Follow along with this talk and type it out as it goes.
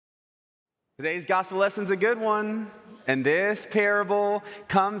Today's gospel lesson's a good one. And this parable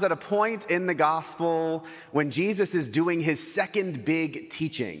comes at a point in the gospel when Jesus is doing his second big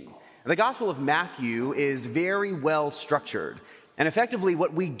teaching. The Gospel of Matthew is very well structured. And effectively,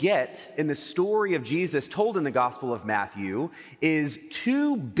 what we get in the story of Jesus told in the Gospel of Matthew is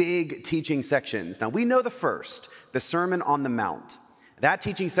two big teaching sections. Now, we know the first, the Sermon on the Mount. That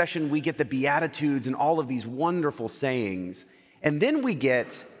teaching section, we get the Beatitudes and all of these wonderful sayings. And then we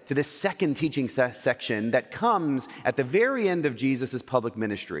get to this second teaching section that comes at the very end of Jesus' public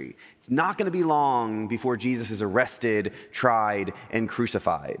ministry. It's not going to be long before Jesus is arrested, tried, and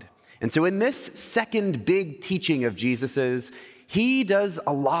crucified. And so in this second big teaching of Jesus's, he does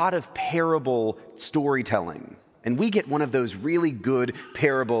a lot of parable storytelling. And we get one of those really good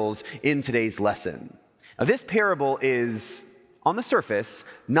parables in today's lesson. Now, this parable is, on the surface,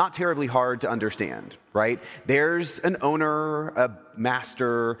 not terribly hard to understand, right? There's an owner, a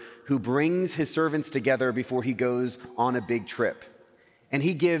master, who brings his servants together before he goes on a big trip. And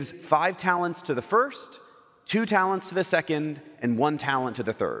he gives 5 talents to the first, 2 talents to the second, and 1 talent to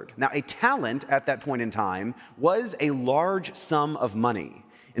the third. Now, a talent at that point in time was a large sum of money.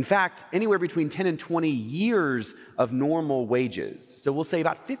 In fact, anywhere between 10 and 20 years of normal wages. So we'll say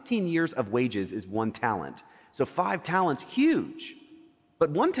about 15 years of wages is 1 talent. So 5 talents, huge. But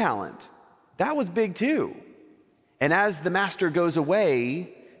 1 talent, that was big too. And as the master goes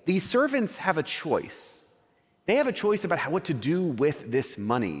away, these servants have a choice. They have a choice about what to do with this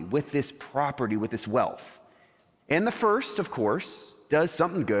money, with this property, with this wealth. And the first, of course, does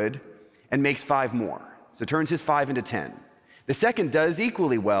something good and makes 5 more. So turns his 5 into 10. The second does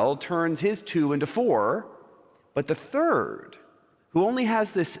equally well, turns his 2 into 4. But the third, who only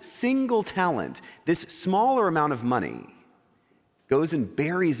has this single talent, this smaller amount of money, goes and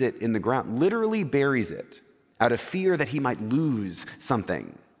buries it in the ground, literally buries it out of fear that he might lose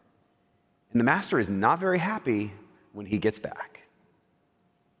something. And the master is not very happy when he gets back.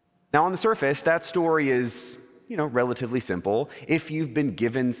 Now, on the surface, that story is, relatively simple. If you've been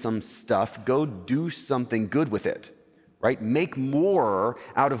given some stuff, go do something good with it, right? Make more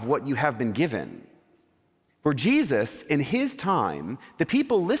out of what you have been given. For Jesus, in his time, the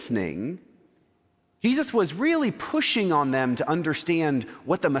people listening, Jesus was really pushing on them to understand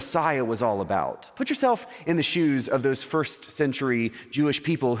what the Messiah was all about. Put yourself in the shoes of those first century Jewish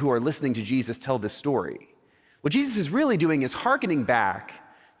people who are listening to Jesus tell this story. What Jesus is really doing is hearkening back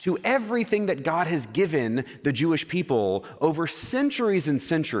to everything that God has given the Jewish people over centuries and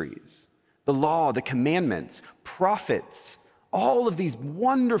centuries. The law, the commandments, prophets, all of these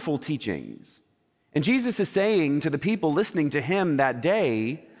wonderful teachings. And Jesus is saying to the people listening to him that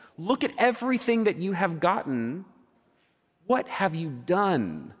day, look at everything that you have gotten. What have you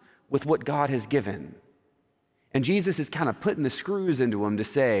done with what God has given? And Jesus is kind of putting the screws into him to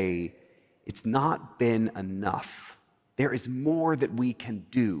say, it's not been enough. There is more that we can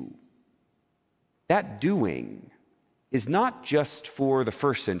do. That doing is not just for the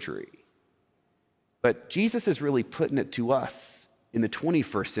first century, but Jesus is really putting it to us in the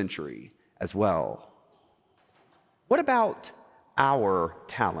 21st century as well. What about our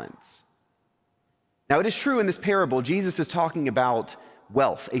talents? Now, it is true in this parable, Jesus is talking about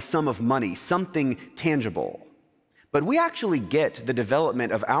wealth, a sum of money, something tangible. But we actually get the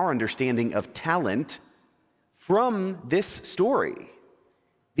development of our understanding of talent from this story.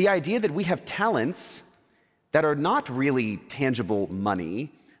 The idea that we have talents that are not really tangible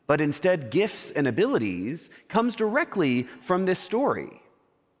money, but instead gifts and abilities, comes directly from this story.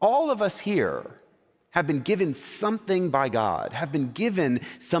 All of us here have been given something by God, have been given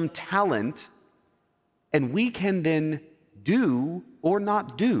some talent, and we can then do or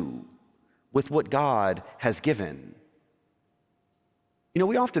not do with what God has given.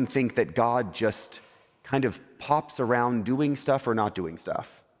 We often think that God just kind of pops around doing stuff or not doing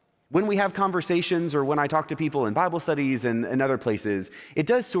stuff. When we have conversations or when I talk to people in Bible studies and other places, it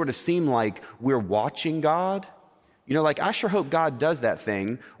does sort of seem like we're watching God. I sure hope God does that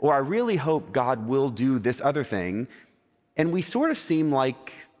thing, or I really hope God will do this other thing. And we sort of seem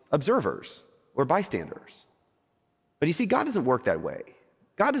like observers or bystanders. But you see, God doesn't work that way.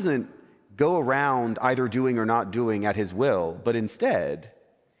 God doesn't go around either doing or not doing at his will, but instead,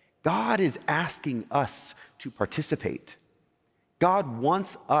 God is asking us to participate. God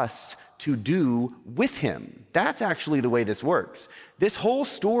wants us to do with him. That's actually the way this works. This whole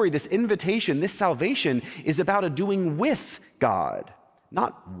story, this invitation, this salvation is about a doing with God,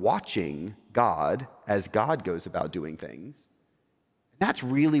 not watching God as God goes about doing things. That's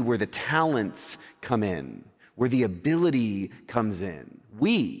really where the talents come in, where the ability comes in.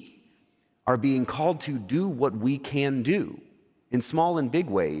 We are being called to do what we can do. in small and big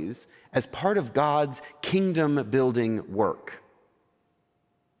ways as part of God's kingdom building work.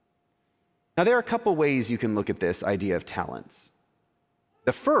 Now, there are a couple ways you can look at this idea of talents.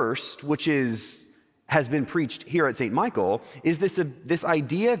 The first, which has been preached here at St. Michael, is this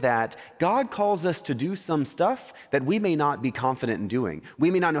idea that God calls us to do some stuff that we may not be confident in doing. We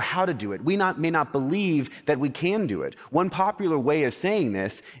may not know how to do it. We may not believe that we can do it. One popular way of saying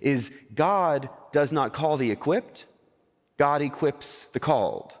this is God does not call the equipped, God equips the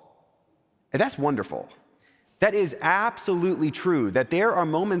called. And that's wonderful. That is absolutely true, that there are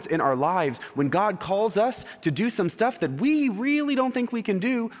moments in our lives when God calls us to do some stuff that we really don't think we can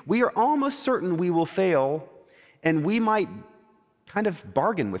do. We are almost certain we will fail, and we might kind of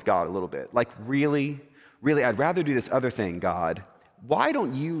bargain with God a little bit. Like, really, I'd rather do this other thing, God. Why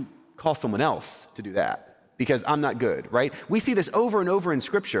don't you call someone else to do that? Because I'm not good, right? We see this over and over in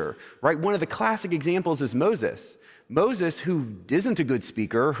Scripture, right? One of the classic examples is Moses. Moses, who isn't a good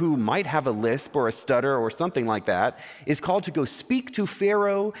speaker, who might have a lisp or a stutter or something like that, is called to go speak to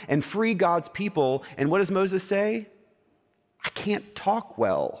Pharaoh and free God's people. And what does Moses say? I can't talk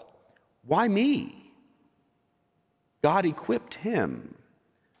well. Why me? God equipped him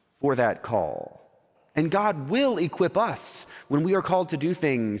for that call. And God will equip us when we are called to do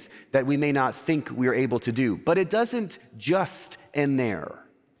things that we may not think we are able to do. But it doesn't just end there,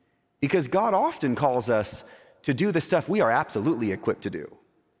 because God often calls us to do the stuff we are absolutely equipped to do.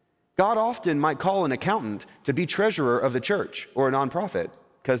 God often might call an accountant to be treasurer of the church or a nonprofit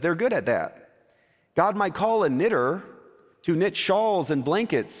because they're good at that. God might call a knitter to knit shawls and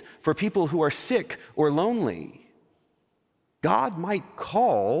blankets for people who are sick or lonely. God might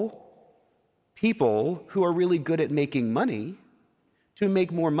call people who are really good at making money to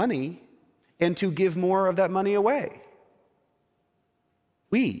make more money and to give more of that money away.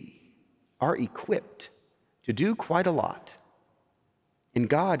 We are equipped to do quite a lot. And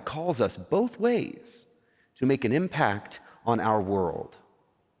God calls us both ways to make an impact on our world.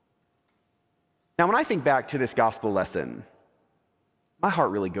 Now, when I think back to this gospel lesson, my heart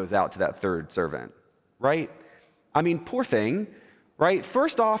really goes out to that third servant, right? I mean, poor thing, right?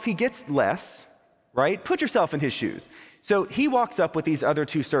 First off, he gets less, right? Put yourself in his shoes. So he walks up with these other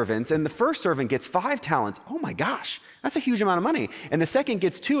two servants, and the first servant gets 5 talents. Oh my gosh, that's a huge amount of money. And the second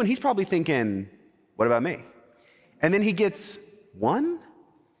gets 2, and he's probably thinking, what about me? And then he gets 1.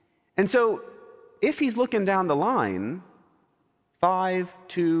 And so if he's looking down the line, 5,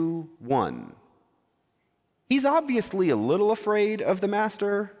 2, 1, he's obviously a little afraid of the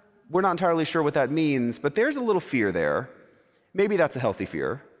master. We're not entirely sure what that means, but there's a little fear there. Maybe that's a healthy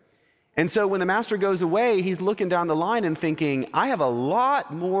fear. And so when the master goes away, he's looking down the line and thinking, I have a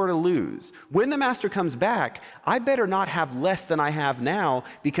lot more to lose. When the master comes back, I better not have less than I have now,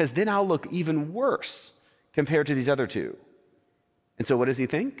 because then I'll look even worse compared to these other two. And so what does he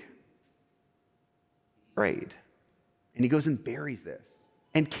think? Afraid. And he goes and buries this.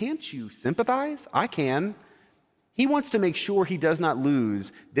 And can't you sympathize? I can. He wants to make sure he does not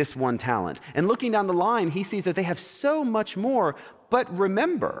lose this 1 talent. And looking down the line, he sees that they have so much more. But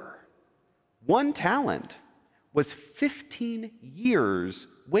remember, 1 talent was 15 years'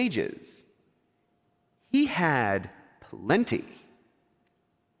 wages. He had plenty,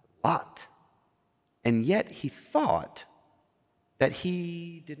 a lot. And yet he thought that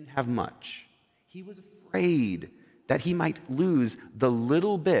he didn't have much. He was afraid that he might lose the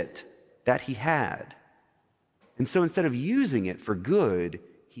little bit that he had. And so instead of using it for good,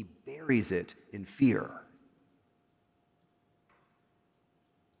 he buries it in fear.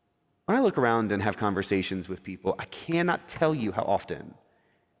 When I look around and have conversations with people, I cannot tell you how often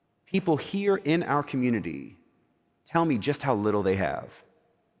people here in our community tell me just how little they have.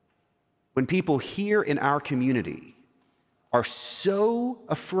 When people here in our community are so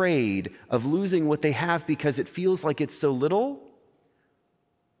afraid of losing what they have because it feels like it's so little,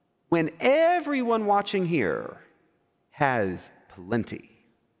 when everyone watching here has plenty.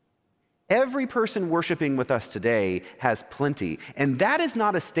 Every person worshiping with us today has plenty. And that is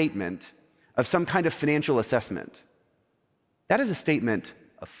not a statement of some kind of financial assessment. That is a statement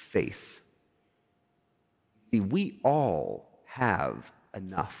of faith. See, we all have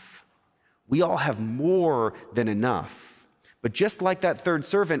enough. We all have more than enough. But just like that third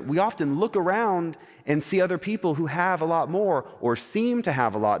servant, we often look around and see other people who have a lot more or seem to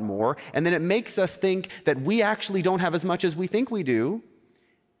have a lot more, and then it makes us think that we actually don't have as much as we think we do,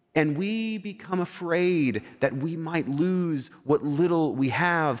 and we become afraid that we might lose what little we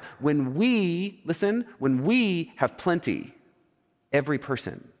have when we have plenty, every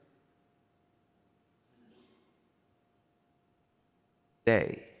person.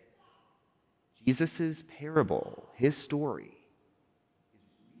 Today, Jesus' parable, his story,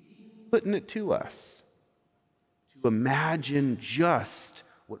 putting it to us to imagine just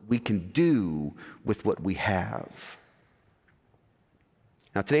what we can do with what we have.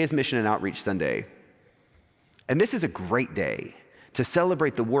 Now, today is Mission and Outreach Sunday, and this is a great day to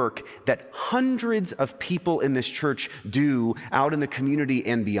celebrate the work that hundreds of people in this church do out in the community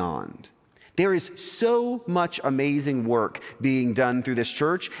and beyond. There is so much amazing work being done through this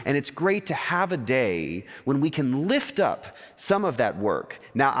church, and it's great to have a day when we can lift up some of that work.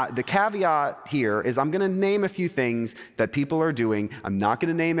 Now, the caveat here is I'm going to name a few things that people are doing. I'm not going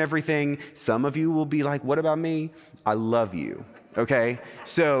to name everything. Some of you will be like, what about me? I love you. Okay?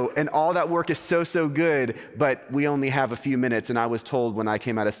 So, and all that work is so good, but we only have a few minutes, and I was told when I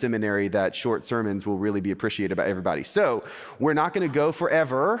came out of seminary that short sermons will really be appreciated by everybody. So, we're not going to go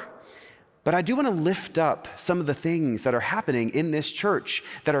forever, but I do want to lift up some of the things that are happening in this church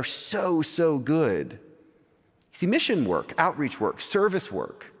that are so good. See, mission work, outreach work, service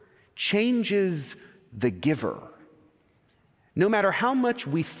work changes the giver. No matter how much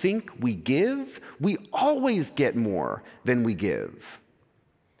we think we give, we always get more than we give.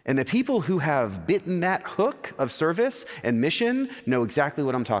 And the people who have bitten that hook of service and mission know exactly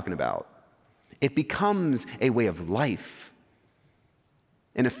what I'm talking about. It becomes a way of life.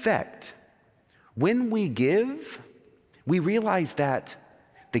 In effect, when we give, we realize that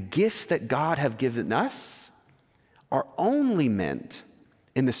the gifts that God have given us are only meant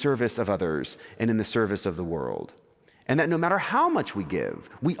in the service of others and in the service of the world. And that no matter how much we give,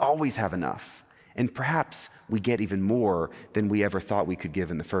 we always have enough. And perhaps we get even more than we ever thought we could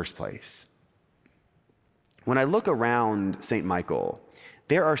give in the first place. When I look around St. Michael,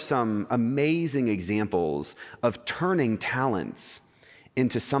 there are some amazing examples of turning talents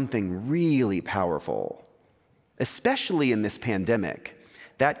into something really powerful. Especially in this pandemic,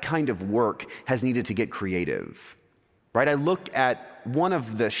 that kind of work has needed to get creative. Right? I look at one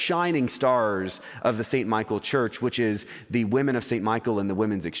of the shining stars of the St. Michael Church, which is the Women of St. Michael and the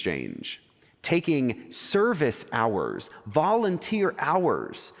Women's Exchange, taking service hours, volunteer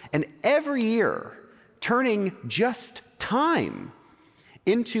hours, and every year turning just time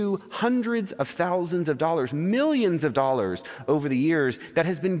into hundreds of thousands of dollars, millions of dollars over the years that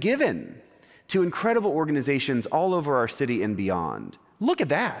has been given to incredible organizations all over our city and beyond. Look at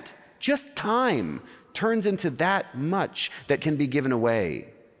that. Just time turns into that much that can be given away.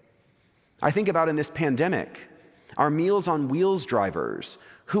 I think about in this pandemic, our Meals on Wheels drivers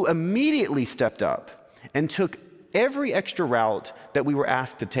who immediately stepped up and took every extra route that we were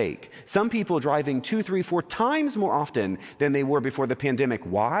asked to take. Some people driving 2, 3, 4 times more often than they were before the pandemic.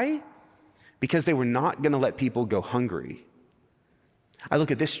 Why? Because they were not going to let people go hungry. I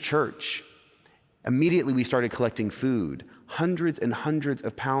look at this church. Immediately we started collecting food, hundreds and hundreds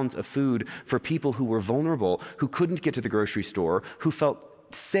of pounds of food for people who were vulnerable, who couldn't get to the grocery store, who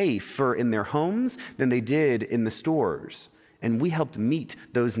felt safer in their homes than they did in the stores. And we helped meet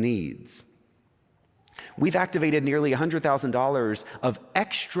those needs. We've activated nearly $100,000 of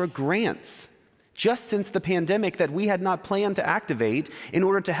extra grants just since the pandemic that we had not planned to activate in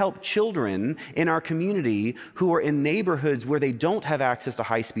order to help children in our community who are in neighborhoods where they don't have access to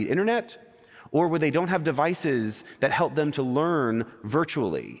high-speed internet or where they don't have devices that help them to learn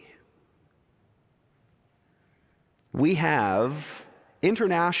virtually. We have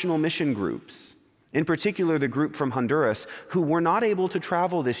international mission groups, in particular the group from Honduras, who were not able to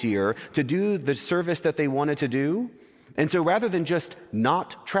travel this year to do the service that they wanted to do. And so rather than just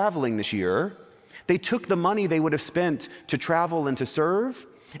not traveling this year, they took the money they would have spent to travel and to serve,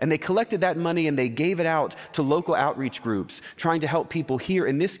 and they collected that money and they gave it out to local outreach groups, trying to help people here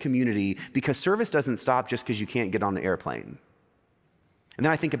in this community, because service doesn't stop just because you can't get on an airplane. And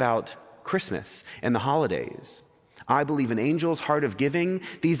then I think about Christmas and the holidays. I believe in Angel's Heart of Giving.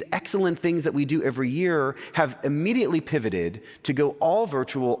 These excellent things that we do every year have immediately pivoted to go all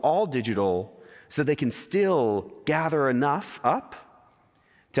virtual, all digital, so they can still gather enough up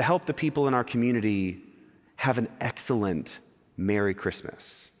to help the people in our community have an excellent Merry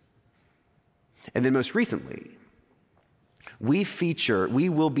Christmas. And then most recently, we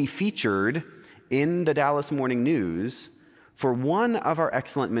will be featured in the Dallas Morning News for one of our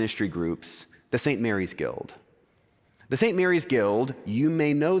excellent ministry groups, the St. Mary's Guild. The St. Mary's Guild, you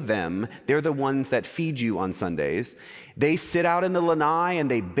may know them. They're the ones that feed you on Sundays. They sit out in the lanai and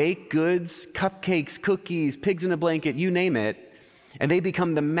they bake goods, cupcakes, cookies, pigs in a blanket, you name it. And they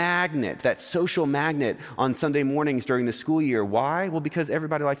become the magnet, that social magnet on Sunday mornings during the school year. Why? Well, because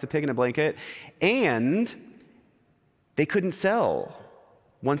everybody likes a pig in a blanket. And they couldn't sell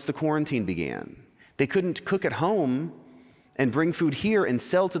once the quarantine began. They couldn't cook at home and bring food here and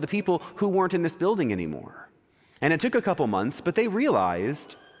sell to the people who weren't in this building anymore. And it took a couple months, but they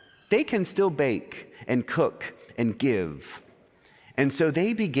realized they can still bake and cook and give. And so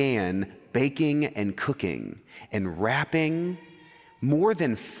they began baking and cooking and wrapping more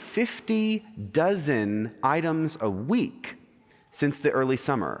than 50 dozen items a week since the early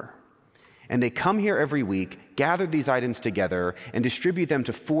summer. And they come here every week, gather these items together, and distribute them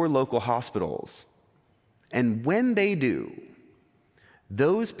to 4 local hospitals. And when they do,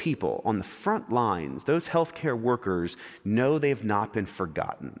 those people on the front lines, those healthcare workers, know they've not been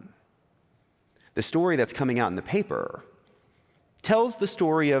forgotten. The story that's coming out in the paper tells the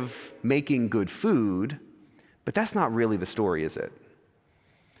story of making good food, but that's not really the story, is it?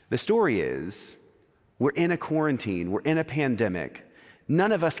 The story is, we're in a quarantine, we're in a pandemic.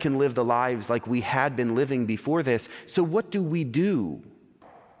 None of us can live the lives like we had been living before this, so what do?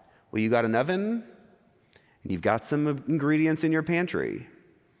 Well, you got an oven, and you've got some ingredients in your pantry.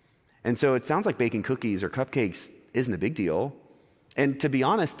 And so it sounds like baking cookies or cupcakes isn't a big deal. And to be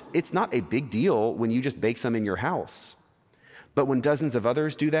honest, it's not a big deal when you just bake some in your house. But when dozens of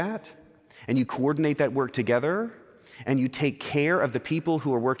others do that, and you coordinate that work together, and you take care of the people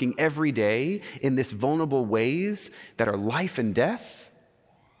who are working every day in this vulnerable ways that are life and death,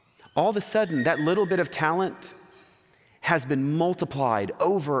 all of a sudden that little bit of talent has been multiplied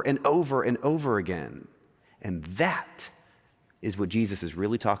over and over and over again. And that is what Jesus is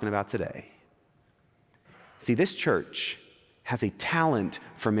really talking about today. See, this church has a talent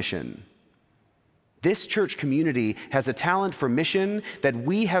for mission. This church community has a talent for mission that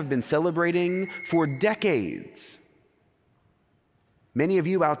we have been celebrating for decades. Many of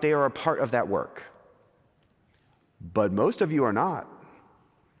you out there are a part of that work, but most of you are not.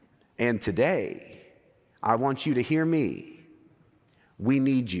 And today, I want you to hear me. We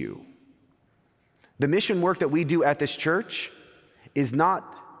need you. The mission work that we do at this church is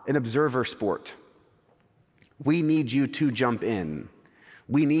not an observer sport. We need you to jump in.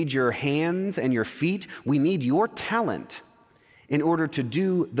 We need your hands and your feet. We need your talent in order to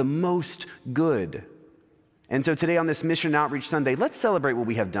do the most good. And so today on this Mission Outreach Sunday, let's celebrate what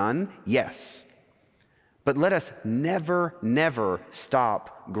we have done, yes. But let us never, never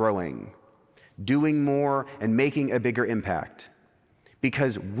stop growing, doing more and making a bigger impact.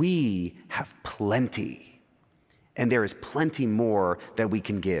 Because we have plenty, and there is plenty more that we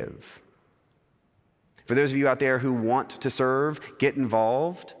can give. For those of you out there who want to serve, get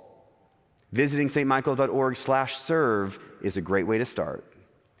involved, visiting stmichael.org/serve is a great way to start.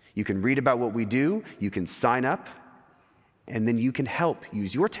 You can read about what we do, you can sign up, and then you can help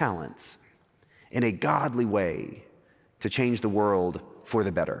use your talents in a godly way to change the world for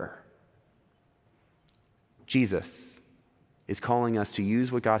the better. Jesus is calling us to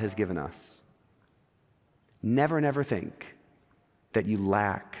use what God has given us. Never, never think that you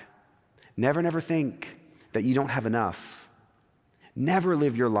lack. Never, never think that you don't have enough. Never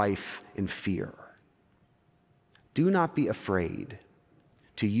live your life in fear. Do not be afraid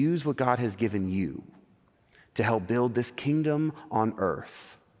to use what God has given you to help build this kingdom on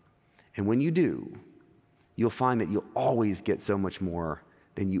earth. And when you do, you'll find that you'll always get so much more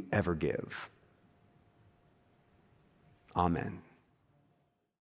than you ever give. Amen.